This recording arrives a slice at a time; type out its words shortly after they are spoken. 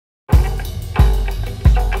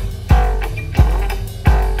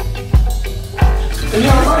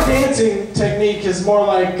dancing technique is more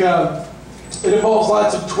like, it involves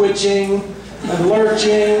lots of twitching and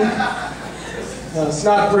lurching. No, it's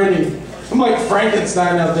not pretty. I'm like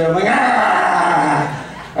Frankenstein out there. I'm like,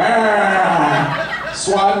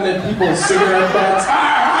 swatting at people's cigarette butts.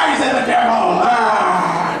 Eyes of the devil!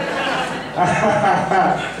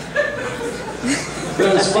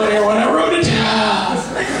 That was funnier when I wrote it.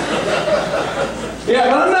 Yeah,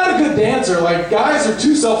 but I'm not a good dancer. Like, guys are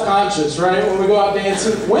too self-conscious, right? When we go out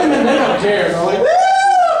dancing, women, they don't care. They're like, woo,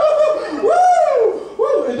 woo,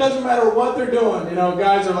 woo. It doesn't matter what they're doing. You know,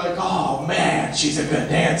 guys are like, oh man, she's a good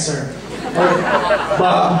dancer. Or,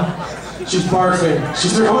 Bob, she's barfing.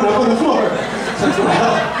 She's throwing up on the floor.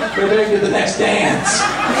 Well, we're going to the next dance.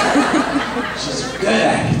 She's good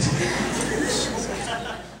at it.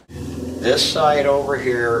 This side over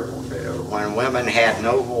here, when women had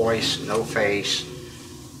no voice, no face,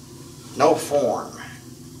 no form,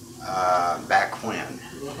 back when.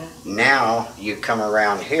 Now you come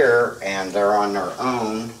around here and they're on their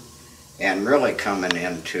own and really coming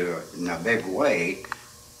into it in a big way.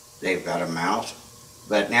 They've got a mouth,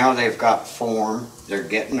 but now they've got form, they're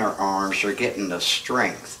getting their arms, they're getting the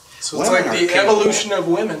strength. So it's like the evolution of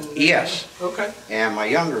women. Yes. Okay. And my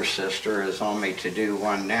younger sister is on me to do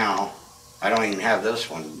one now. I don't even have this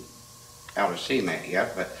one out of cement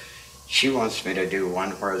yet, but she wants me to do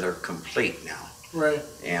one where they're complete now. Right.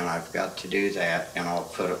 And I've got to do that, and I'll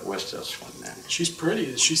put it with this one then. She's pretty.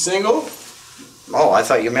 Is she single? Oh, I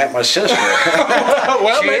thought you meant my sister.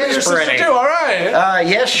 Well, she maybe is your pretty. sister too. All right.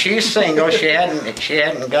 Yes, she's single. She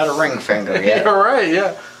hadn't got a ring finger yet. All right.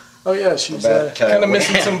 Yeah. Oh yeah, she's kind of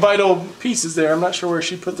missing some vital pieces there. I'm not sure where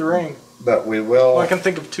she put the ring. But we will. Well, I can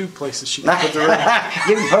think of two places she can put the ring.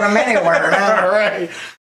 You can put them anywhere now. All right.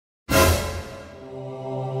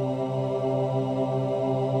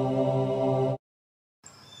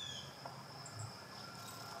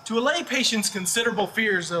 To allay patients' considerable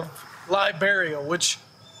fears of live burial, which,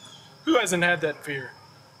 who hasn't had that fear?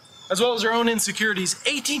 As well as their own insecurities,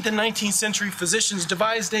 18th and 19th century physicians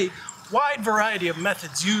devised a wide variety of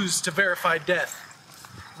methods used to verify death.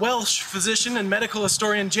 Welsh physician and medical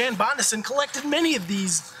historian Jan Bondison collected many of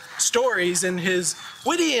these stories in his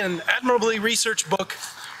witty and admirably researched book,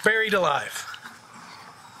 Buried Alive.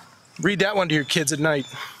 Read that one to your kids at night.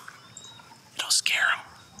 It'll scare them.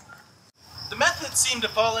 The methods seem to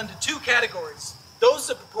fall into two categories. Those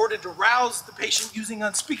that purported to rouse the patient using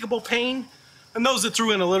unspeakable pain, and those that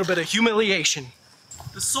threw in a little bit of humiliation.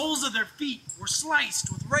 The soles of their feet were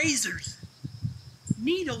sliced with razors,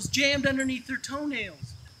 needles jammed underneath their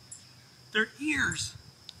toenails, their ears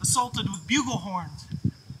assaulted with bugle horns,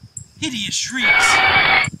 hideous shrieks,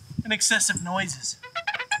 and excessive noises.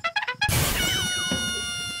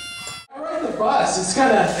 I ride the bus. It's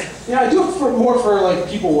kind of, I do it more for like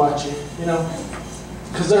people watching,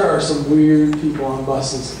 because there are some weird people on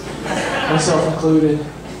buses, myself included.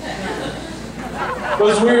 It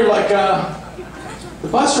was weird, like, the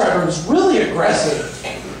bus driver was really aggressive.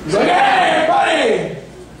 He's like, hey, buddy,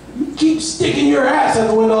 you keep sticking your ass out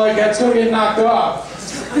the window like that, it's going to get knocked off.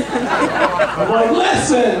 I'm like,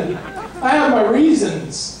 listen, I have my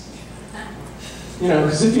reasons.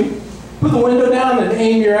 Because if you put the window down and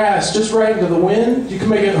aim your ass just right into the wind, you can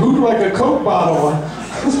make it hoot like a Coke bottle.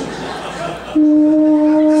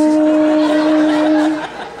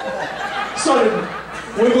 Started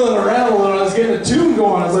wiggling around a little. I was getting a tune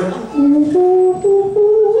going. I was like,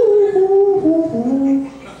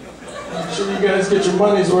 I'm sure you guys get your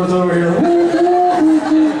money's worth over here.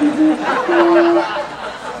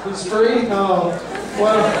 It's free? Oh,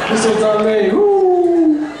 well, this one's on me.